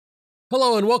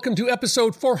Hello and welcome to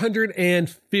episode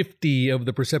 450 of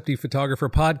the Perceptive Photographer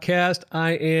podcast. I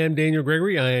am Daniel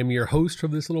Gregory. I am your host for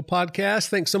this little podcast.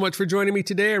 Thanks so much for joining me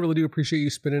today. I really do appreciate you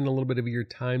spending a little bit of your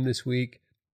time this week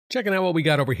checking out what we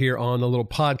got over here on the little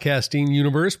podcasting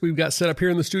universe we've got set up here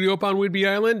in the studio up on Whidbey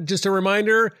Island. Just a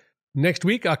reminder, next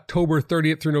week, October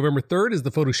 30th through November 3rd, is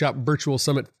the Photoshop Virtual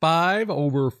Summit 5,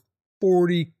 over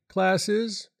 40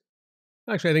 classes.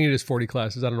 Actually, I think it is 40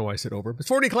 classes. I don't know why I said over, but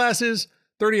 40 classes.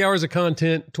 30 hours of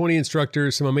content, 20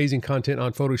 instructors, some amazing content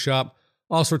on Photoshop,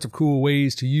 all sorts of cool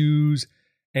ways to use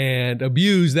and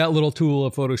abuse that little tool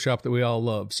of Photoshop that we all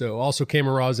love. So also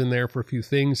Camera Raw's in there for a few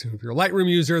things. If you're a Lightroom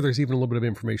user, there's even a little bit of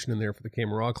information in there for the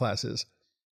Camera Raw classes.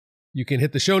 You can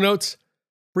hit the show notes,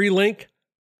 free link,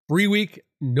 free week,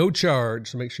 no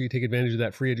charge. So make sure you take advantage of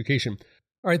that free education.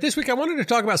 All right, this week I wanted to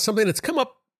talk about something that's come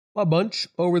up a bunch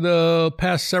over the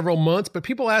past several months, but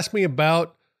people ask me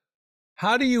about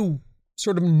how do you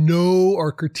sort of know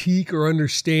or critique or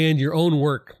understand your own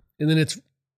work. And then it's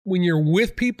when you're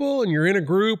with people and you're in a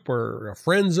group or a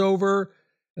friend's over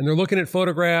and they're looking at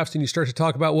photographs and you start to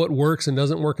talk about what works and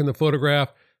doesn't work in the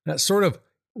photograph, that sort of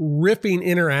riffing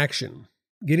interaction,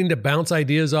 getting to bounce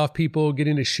ideas off people,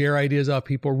 getting to share ideas off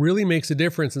people really makes a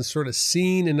difference in sort of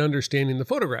seeing and understanding the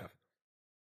photograph.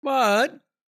 But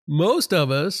most of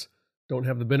us don't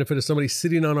have the benefit of somebody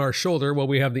sitting on our shoulder. Well,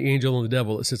 we have the angel and the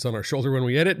devil that sits on our shoulder when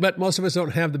we edit, but most of us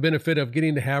don't have the benefit of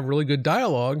getting to have really good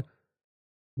dialogue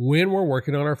when we're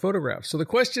working on our photographs. So the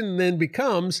question then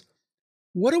becomes,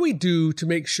 what do we do to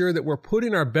make sure that we're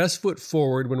putting our best foot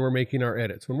forward when we're making our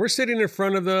edits? When we're sitting in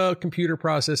front of the computer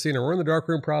processing or we're in the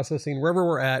darkroom processing, wherever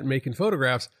we're at making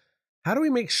photographs, how do we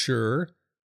make sure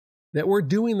that we're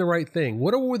doing the right thing?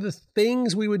 What are the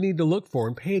things we would need to look for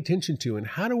and pay attention to? And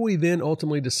how do we then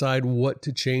ultimately decide what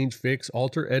to change, fix,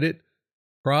 alter, edit,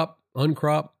 crop,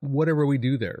 uncrop, whatever we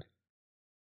do there?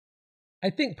 I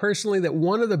think personally that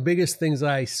one of the biggest things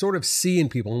I sort of see in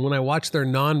people, and when I watch their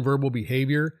nonverbal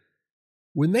behavior,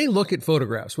 when they look at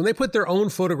photographs, when they put their own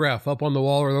photograph up on the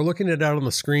wall or they're looking at it out on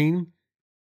the screen,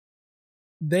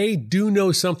 they do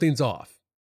know something's off.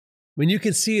 When you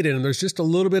can see it in them, there's just a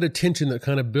little bit of tension that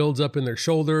kind of builds up in their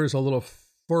shoulders, a little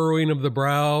furrowing of the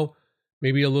brow,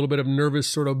 maybe a little bit of nervous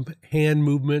sort of hand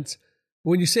movements.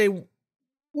 When you say,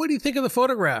 what do you think of the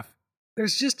photograph?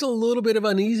 There's just a little bit of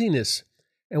uneasiness.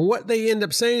 And what they end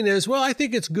up saying is, well, I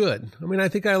think it's good. I mean, I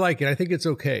think I like it. I think it's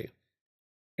okay.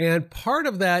 And part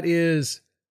of that is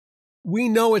we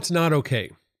know it's not okay.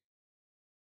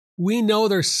 We know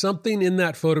there's something in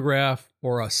that photograph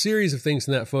or a series of things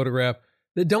in that photograph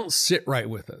that don't sit right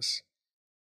with us.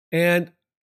 And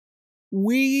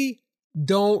we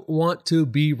don't want to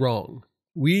be wrong.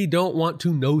 We don't want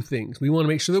to know things. We want to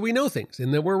make sure that we know things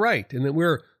and that we're right and that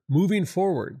we're moving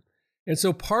forward. And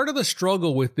so part of the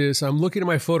struggle with this, I'm looking at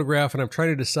my photograph and I'm trying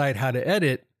to decide how to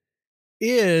edit,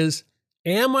 is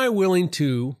am I willing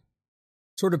to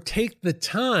sort of take the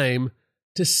time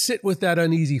to sit with that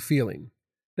uneasy feeling?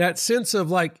 That sense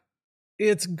of like,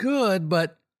 it's good,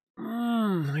 but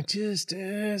I just,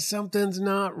 something's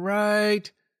not right.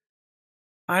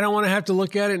 I don't want to have to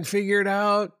look at it and figure it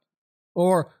out.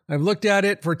 Or I've looked at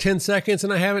it for 10 seconds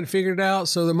and I haven't figured it out,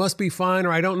 so it must be fine,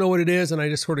 or I don't know what it is and I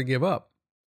just sort of give up.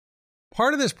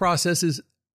 Part of this process is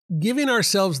giving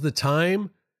ourselves the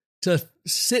time to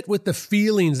sit with the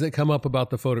feelings that come up about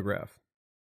the photograph.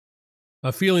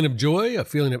 A feeling of joy, a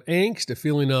feeling of angst, a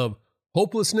feeling of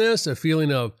hopelessness, a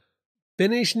feeling of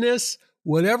finishedness.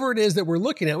 Whatever it is that we're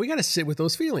looking at, we got to sit with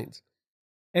those feelings.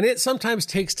 And it sometimes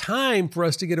takes time for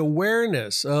us to get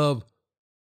awareness of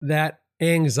that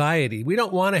anxiety. We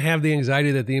don't want to have the anxiety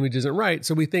that the image isn't right.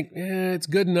 So we think, it's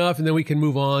good enough, and then we can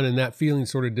move on, and that feeling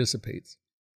sort of dissipates.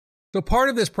 So part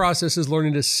of this process is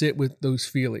learning to sit with those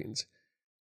feelings.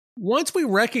 Once we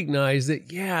recognize that,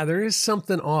 there is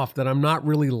something off that I'm not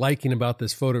really liking about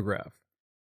this photograph,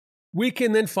 we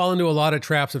can then fall into a lot of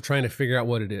traps of trying to figure out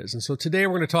what it is. And so today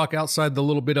we're going to talk outside the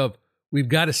little bit of, we've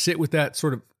got to sit with that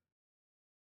sort of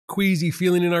queasy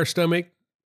feeling in our stomach.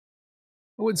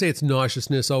 I wouldn't say it's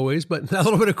nauseousness always, but that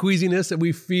little bit of queasiness that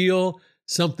we feel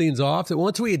something's off, that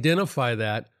once we identify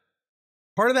that,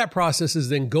 part of that process is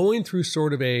then going through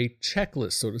sort of a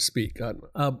checklist, so to speak,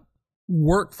 a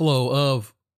workflow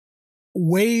of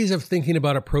ways of thinking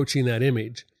about approaching that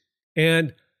image.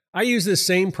 And I use this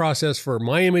same process for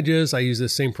my images. I use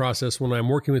this same process when I'm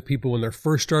working with people when they're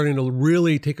first starting to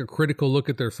really take a critical look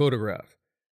at their photograph.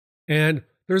 And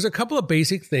there's a couple of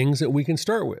basic things that we can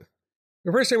start with.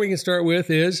 The first thing we can start with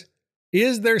is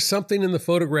there something in the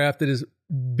photograph that is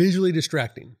visually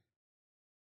distracting?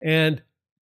 And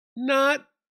not,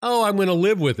 I'm going to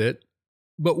live with it,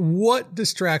 but what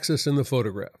distracts us in the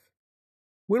photograph?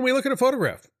 when we look at a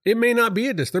photograph. It may not be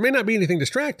there may not be anything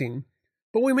distracting,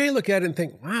 but we may look at it and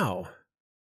think, wow,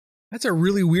 that's a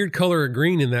really weird color of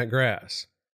green in that grass.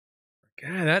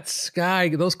 God, that sky,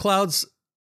 those clouds,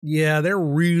 yeah, they're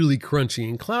really crunchy,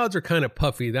 and clouds are kind of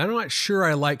puffy. I'm not sure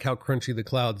I like how crunchy the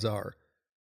clouds are.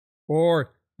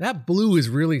 Or that blue is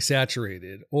really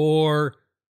saturated. Or,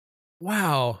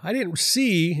 wow, I didn't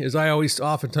see, as I always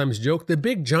oftentimes joke, the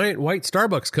big giant white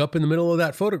Starbucks cup in the middle of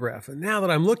that photograph. And now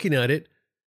that I'm looking at it,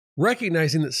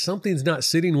 recognizing that something's not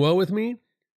sitting well with me,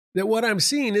 that what I'm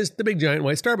seeing is the big giant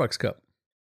white Starbucks cup.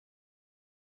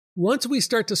 Once we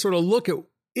start to sort of look at,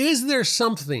 is there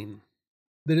something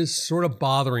that is sort of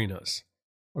bothering us?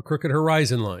 A crooked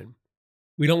horizon line.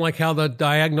 We don't like how the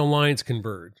diagonal lines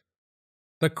converge.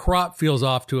 The crop feels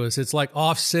off to us. It's like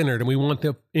off-centered, and we want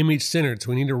the image centered, so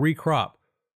we need to recrop.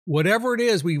 Whatever it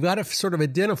is, we've got to sort of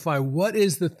identify what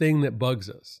is the thing that bugs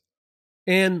us.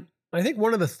 And I think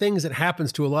one of the things that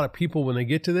happens to a lot of people when they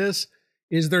get to this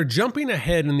is they're jumping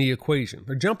ahead in the equation.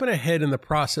 They're jumping ahead in the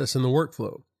process and the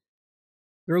workflow.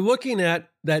 They're looking at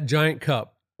that giant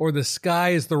cup, or the sky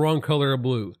is the wrong color of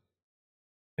blue,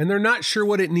 and they're not sure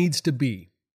what it needs to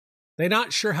be. They're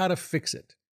not sure how to fix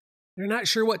it. They're not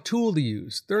sure what tool to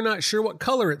use. They're not sure what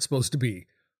color it's supposed to be.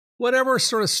 Whatever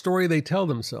sort of story they tell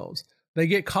themselves, they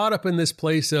get caught up in this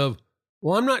place of,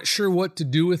 well, I'm not sure what to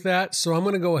do with that, so I'm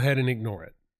going to go ahead and ignore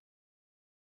it.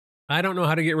 I don't know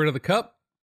how to get rid of the cup.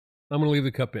 I'm going to leave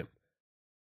the cup in.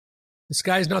 The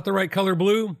sky's not the right color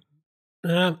blue.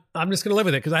 I'm just going to live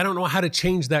with it because I don't know how to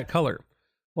change that color.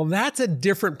 Well, that's a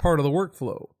different part of the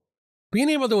workflow. Being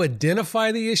able to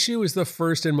identify the issue is the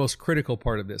first and most critical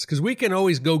part of this, because we can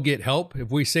always go get help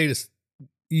if we say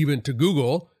even to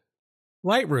Google,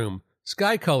 Lightroom,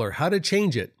 sky color, how to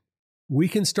change it. We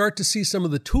can start to see some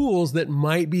of the tools that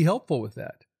might be helpful with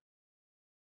that.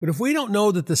 But if we don't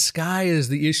know that the sky is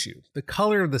the issue, the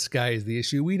color of the sky is the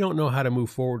issue, we don't know how to move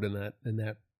forward in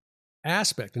that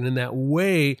aspect and in that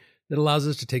way that allows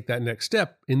us to take that next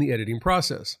step in the editing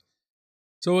process.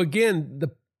 So again,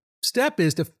 the step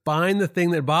is to find the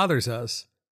thing that bothers us,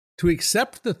 to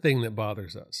accept the thing that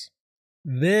bothers us.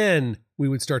 Then we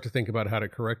would start to think about how to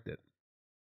correct it.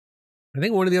 I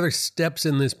think one of the other steps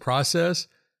in this process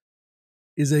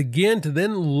is, again, to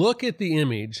then look at the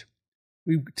image.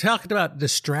 We've talked about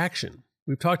distraction.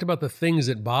 We've talked about the things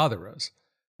that bother us.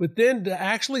 But then to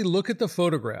actually look at the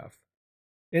photograph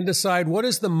and decide what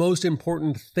is the most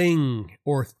important thing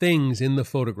or things in the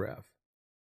photograph.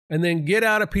 And then get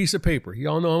out a piece of paper. You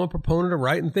all know I'm a proponent of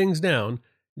writing things down.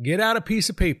 Get out a piece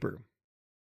of paper.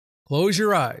 Close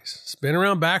your eyes. Spin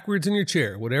around backwards in your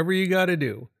chair. Whatever you got to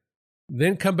do.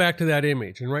 Then come back to that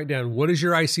image and write down, what does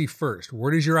your eye see first?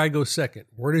 Where does your eye go second?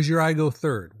 Where does your eye go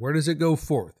third? Where does it go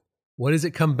fourth? What does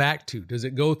it come back to? Does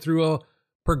it go through a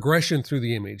progression through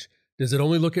the image? Does it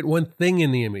only look at one thing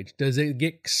in the image? Does it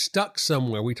get stuck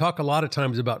somewhere? We talk a lot of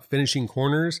times about finishing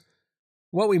corners.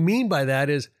 What we mean by that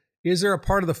is there a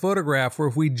part of the photograph where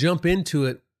if we jump into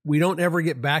it, we don't ever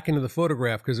get back into the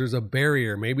photograph because there's a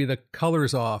barrier? Maybe the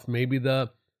color's off. Maybe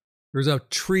there's a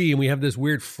tree and we have this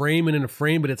weird frame in a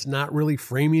frame, but it's not really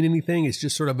framing anything. It's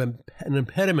just sort of an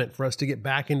impediment for us to get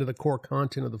back into the core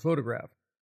content of the photograph.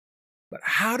 But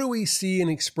how do we see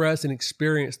and express and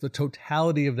experience the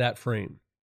totality of that frame?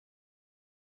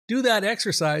 Do that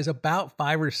exercise about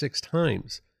 5 or 6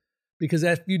 times. Because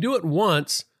if you do it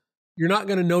once, you're not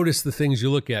going to notice the things you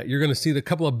look at. You're going to see the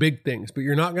couple of big things, but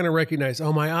you're not going to recognize,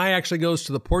 oh, my eye actually goes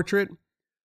to the portrait.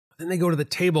 Then they go to the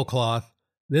tablecloth.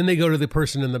 Then they go to the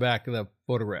person in the back of the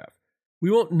photograph.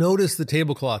 We won't notice the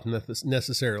tablecloth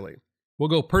necessarily. We'll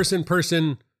go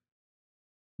person,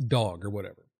 dog, or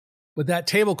whatever. But that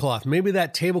tablecloth, maybe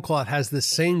that tablecloth has the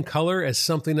same color as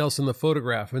something else in the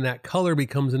photograph, and that color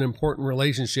becomes an important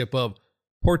relationship of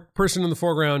person in the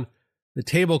foreground, the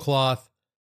tablecloth.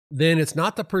 Then it's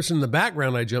not the person in the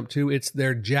background I jump to, it's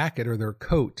their jacket or their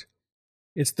coat.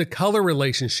 It's the color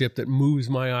relationship that moves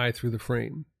my eye through the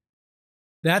frame.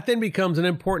 That then becomes an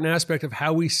important aspect of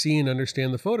how we see and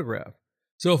understand the photograph.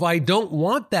 So if I don't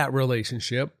want that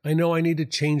relationship, I know I need to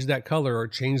change that color or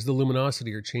change the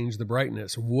luminosity or change the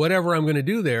brightness, whatever I'm going to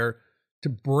do there to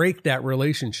break that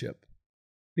relationship.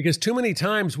 Because too many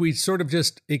times we sort of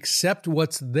just accept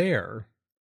what's there,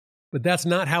 but that's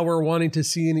not how we're wanting to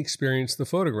see and experience the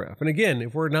photograph. And again,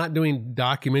 if we're not doing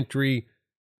documentary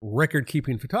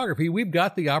record-keeping photography, we've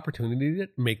got the opportunity to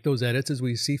make those edits as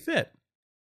we see fit.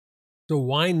 So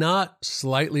why not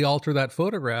slightly alter that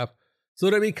photograph so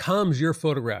that it becomes your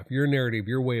photograph, your narrative,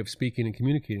 your way of speaking and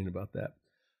communicating about that?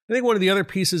 I think one of the other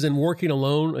pieces in working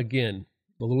alone, again,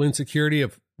 a little insecurity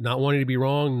of not wanting to be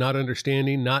wrong, not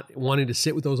understanding, not wanting to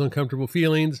sit with those uncomfortable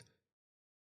feelings.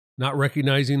 not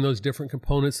recognizing those different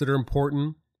components that are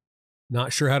important,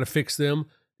 not sure how to fix them.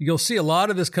 You'll see a lot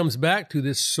of this comes back to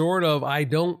this sort of I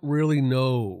don't really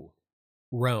know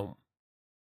realm.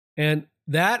 And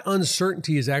that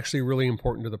uncertainty is actually really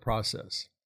important to the process.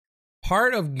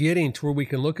 Part of getting to where we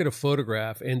can look at a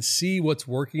photograph and see what's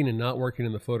working and not working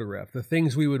in the photograph, the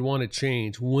things we would want to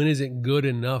change, when is it good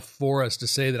enough for us to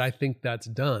say that I think that's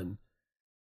done,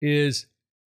 is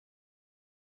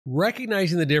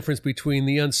recognizing the difference between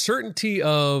the uncertainty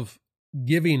of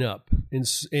giving up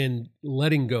and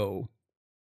letting go,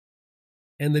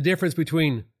 and the difference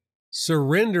between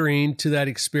surrendering to that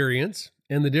experience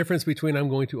and the difference between I'm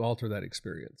going to alter that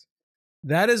experience.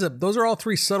 Those are all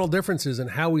three subtle differences in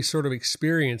how we sort of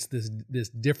experience this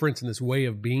difference in this way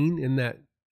of being in that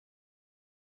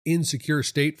insecure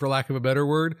state, for lack of a better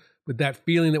word, but that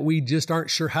feeling that we just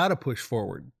aren't sure how to push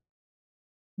forward.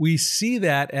 We see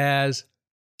that as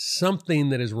something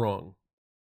that is wrong.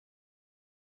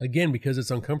 Again, because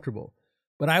it's uncomfortable.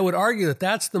 But I would argue that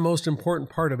that's the most important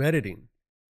part of editing,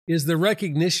 is the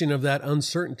recognition of that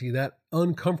uncertainty, that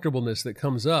uncomfortableness that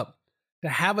comes up, to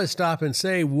have us stop and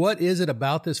say, what is it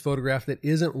about this photograph that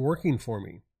isn't working for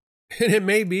me? And it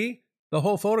may be the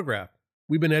whole photograph.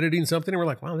 We've been editing something and we're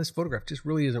like, wow, this photograph just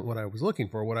really isn't what I was looking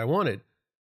for, what I wanted.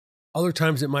 Other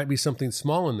times it might be something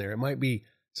small in there. It might be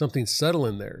something subtle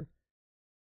in there.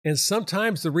 And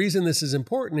sometimes the reason this is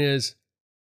important is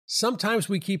sometimes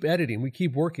we keep editing, we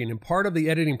keep working. And part of the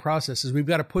editing process is we've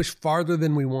got to push farther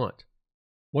than we want.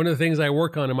 One of the things I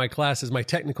work on in my classes, my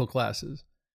technical classes,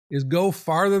 is go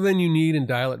farther than you need and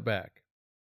dial it back.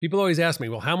 People always ask me,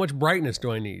 well, how much brightness do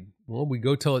I need? Well, we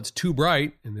go till it's too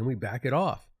bright and then we back it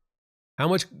off. How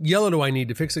much yellow do I need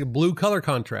to fix a blue color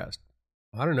contrast?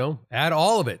 I don't know. Add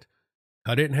all of it.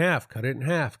 Cut it in half, cut it in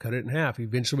half, cut it in half.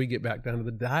 Eventually we get back down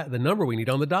to the number we need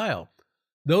on the dial.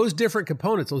 Those different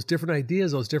components, those different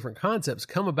ideas, those different concepts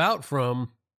come about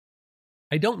from,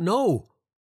 I don't know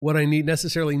what I need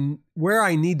necessarily, where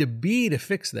I need to be to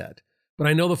fix that. But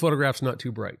I know the photograph's not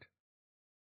too bright.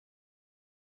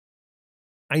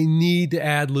 I need to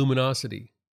add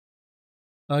luminosity.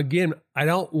 Again, I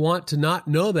don't want to not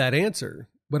know that answer,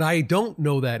 but I don't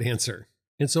know that answer.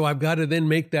 And so I've got to then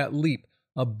make that leap,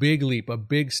 a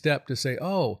big step to say,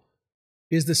 oh,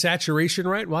 is the saturation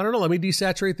right? Well, I don't know. Let me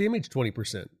desaturate the image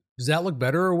 20%. Does that look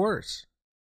better or worse?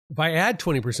 If I add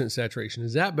 20% saturation,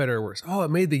 is that better or worse? Oh,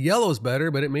 it made the yellows better,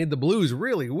 but it made the blues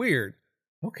really weird.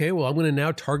 Okay, well, I'm going to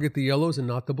now target the yellows and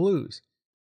not the blues.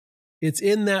 It's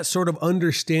in that sort of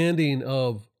understanding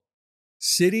of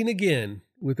sitting again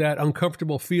with that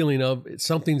uncomfortable feeling of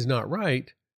something's not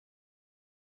right,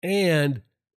 and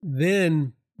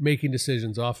then making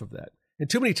decisions off of that. And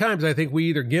too many times I think we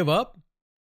either give up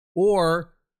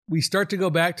or we start to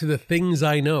go back to the things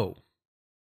I know.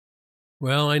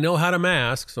 Well, I know how to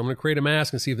mask, so I'm going to create a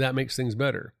mask and see if that makes things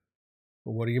better.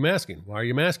 Well, what are you masking? Why are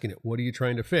you masking it? What are you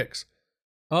trying to fix?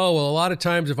 Oh, well, a lot of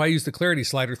times if I use the clarity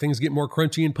slider, things get more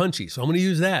crunchy and punchy. So I'm going to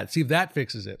use that, see if that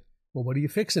fixes it. Well, what are you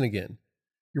fixing again?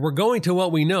 We're going to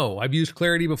what we know. I've used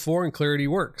clarity before and clarity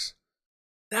works.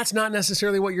 That's not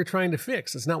necessarily what you're trying to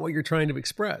fix. That's not what you're trying to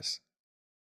express.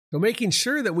 So making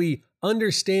sure that we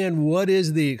understand what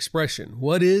is the expression,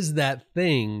 what is that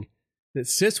thing that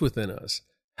sits within us,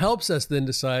 helps us then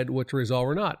decide what to resolve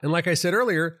or not. And like I said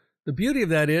earlier, the beauty of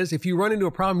that is if you run into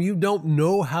a problem you don't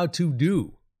know how to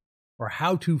do or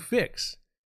how to fix,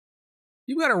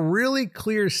 you've got a really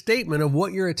clear statement of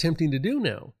what you're attempting to do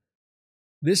now.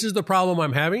 This is the problem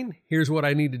I'm having. Here's what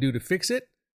I need to do to fix it.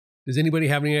 Does anybody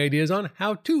have any ideas on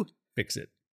how to fix it?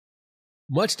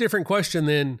 Much different question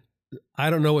than I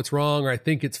don't know what's wrong or I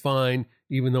think it's fine,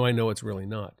 even though I know it's really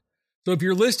not. So if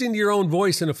you're listening to your own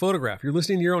voice in a photograph, you're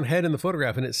listening to your own head in the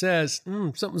photograph and it says,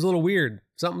 something's a little weird,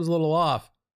 something's a little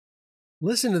off,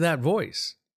 listen to that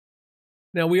voice.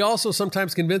 Now, we also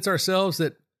sometimes convince ourselves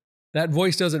that that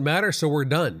voice doesn't matter, so we're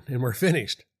done and we're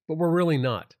finished, but we're really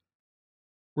not.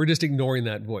 We're just ignoring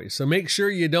that voice. So make sure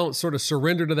you don't sort of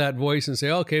surrender to that voice and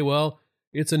say, okay, well,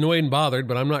 it's annoyed and bothered,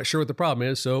 but I'm not sure what the problem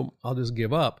is, so I'll just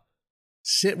give up.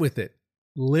 Sit with it.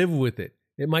 Live with it.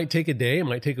 It might take a day, it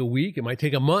might take a week, it might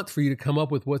take a month for you to come up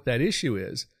with what that issue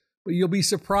is, but you'll be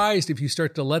surprised if you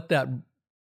start to let that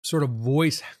sort of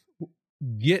voice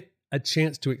get a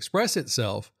chance to express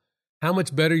itself, how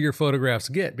much better your photographs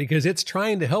get, because it's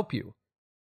trying to help you.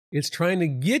 It's trying to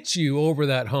get you over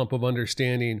that hump of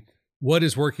understanding what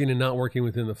is working and not working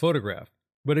within the photograph.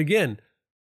 But again,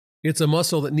 it's a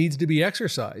muscle that needs to be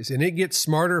exercised, and it gets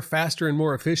smarter, faster, and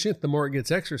more efficient the more it gets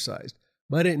exercised,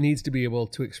 but it needs to be able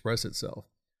to express itself.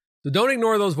 So don't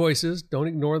ignore those voices. Don't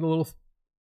ignore the little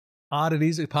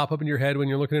oddities that pop up in your head when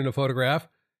you're looking at a photograph.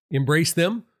 Embrace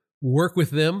them, Work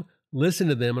with them, listen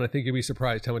to them, and I think you'll be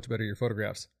surprised how much better your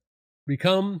photographs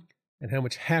become and how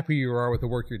much happier you are with the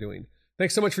work you're doing.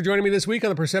 Thanks so much for joining me this week on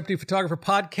the Perceptive Photographer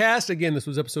Podcast. Again, this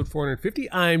was episode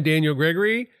 450. I'm Daniel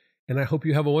Gregory, and I hope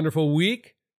you have a wonderful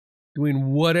week doing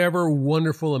whatever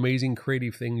wonderful, amazing,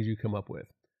 creative things you come up with.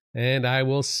 And I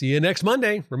will see you next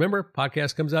Monday. Remember,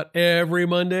 podcast comes out every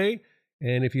Monday.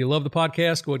 And if you love the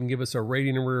podcast, go ahead and give us a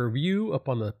rating and review up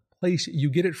on the place you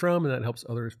get it from, and that helps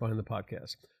others find the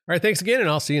podcast. All right, thanks again, and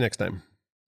I'll see you next time.